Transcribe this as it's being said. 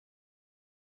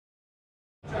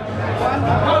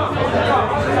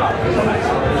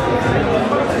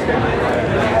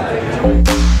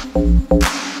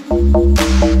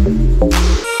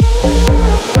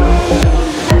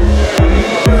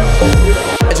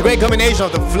It's a great combination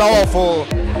of the flowerful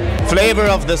flavor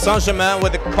of the Saint-Germain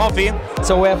with the coffee.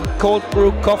 So we have cold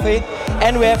brew coffee,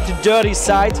 and we have the dirty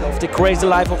side of the crazy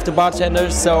life of the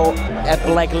bartenders, so a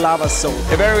black lava soap.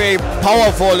 A very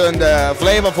powerful and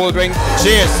flavorful drink.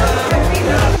 Cheers!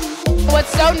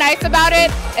 What's so nice about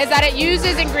it is that it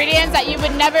uses ingredients that you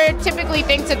would never typically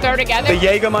think to throw together. The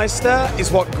Jägermeister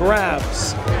is what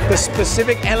grabs the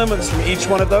specific elements from each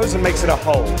one of those and makes it a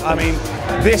whole. I mean,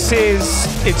 it's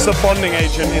the bonding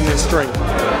agent in this drink.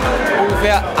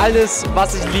 Ungefähr alles,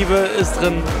 was ich liebe, ist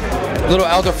drin. Little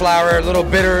elderflower, little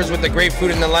bitters with the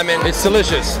grapefruit and the lemon. It's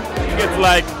delicious. It's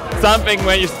like something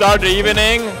when you start the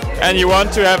evening and you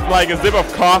want to have like a sip of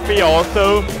coffee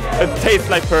also. It tastes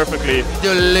like perfectly.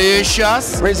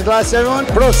 Delicious. Raise a glass, everyone.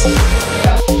 Prost.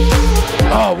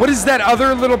 Oh, what is that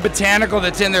other little botanical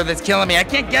that's in there that's killing me? I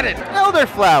can't get it.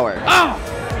 Elderflower. Oh,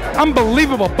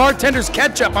 unbelievable. Bartender's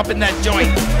ketchup up in that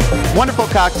joint. Wonderful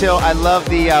cocktail. I love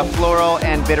the floral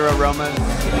and bitter aromas.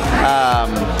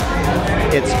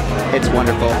 It's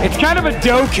wonderful. It's kind of a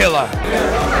dough killer.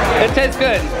 It tastes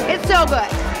good. It's so good.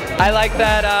 I like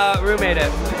that Rue made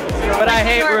it, but I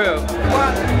hate Rue.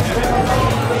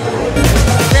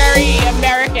 Very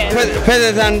American.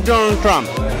 President Donald Trump.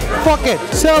 Fuck it,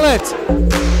 sell it.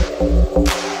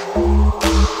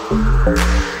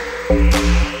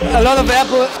 A lot of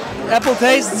apple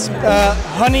tastes,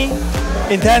 honey,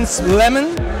 intense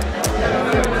lemon.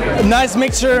 A nice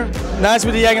mixture, nice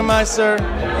with the Jägermeister.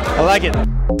 I like it.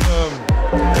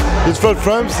 It's for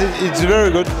French, it's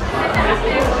very good.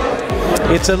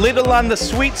 It's a little on the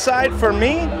sweet side for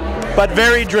me, but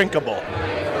very drinkable.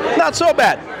 Not so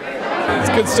bad. It's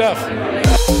good stuff.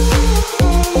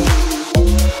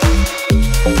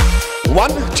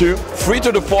 1, 2, 3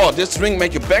 to the 4. This drink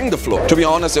make you bang the floor. To be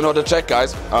honest, you know, the Czech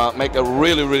guys make a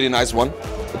really, really nice one.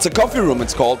 It's a coffee room,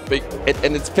 it's called,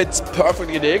 and it fits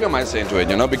perfectly the Jägermeister into it,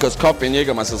 you know, because coffee and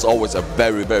Jägermeister is always a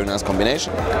very, very nice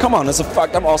combination. Come on, it's a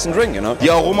fucked up awesome drink, you know.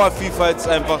 Die Aromavielfalt ist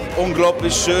einfach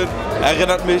unglaublich schön.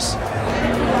 Erinnert mich,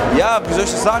 ja, wie soll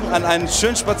ich das sagen, an einen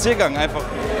schönen Spaziergang einfach,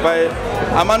 weil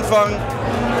am Anfang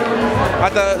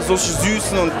hat er solche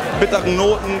süßen und bitteren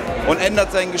Noten und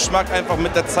ändert seinen Geschmack einfach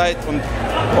mit der Zeit und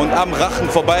am Rachen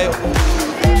vorbei.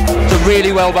 It's a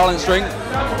really well balanced drink.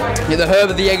 You get the herb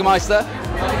of the Jägermeister,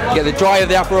 you get the dry of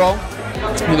the Aperol,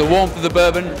 with the warmth of the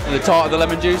bourbon and the tart of the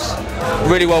lemon juice.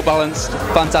 Really well balanced,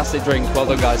 fantastic drink. Well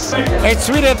done, guys. It's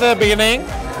sweet at the beginning,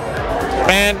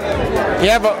 and you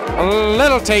have a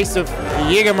little taste of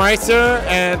Jägermeister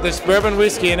and there's bourbon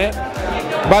whiskey in it.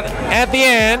 But at the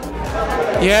end,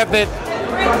 you have that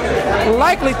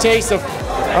likely taste of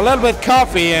a little bit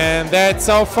coffee, and that's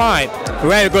all fine.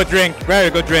 Very good drink, very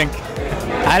good drink.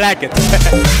 I like it.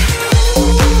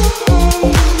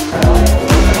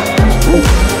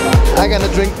 I'm gonna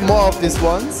drink more of these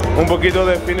ones. Un poquito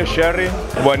de Finnish sherry.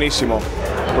 Buenísimo.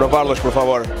 Probarlos, por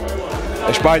favor.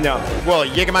 España. Well,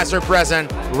 Jägermeister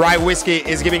present, rye whiskey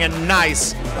is giving a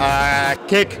nice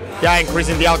kick,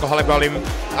 increasing the alcoholic volume.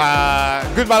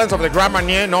 Good balance of the Grand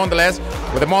Marnier, nonetheless,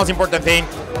 with the most important thing,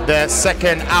 the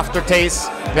second aftertaste.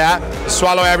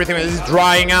 Swallow everything, it's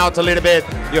drying out a little bit.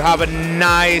 You have a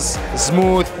nice,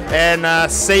 smooth, and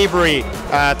savory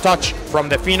touch from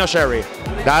the Fino sherry.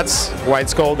 That's why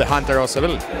it's called the Hunter of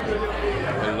Seville.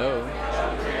 Hello.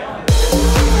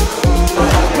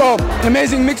 So,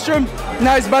 amazing mixture,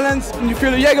 nice balance. You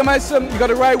feel the Jägermeister, you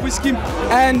got a rye whiskey,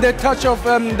 and the touch of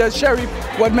the sherry,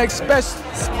 what makes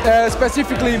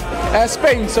specifically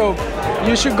Spain. So,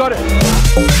 you should got it.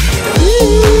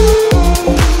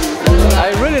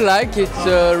 I really like it. It's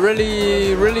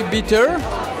really bitter,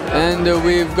 and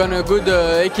we've got a good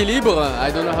équilibre. I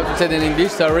don't know how to say it in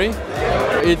English, sorry.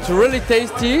 It's really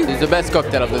tasty. It's the best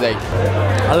cocktail of the day.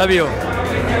 I love you.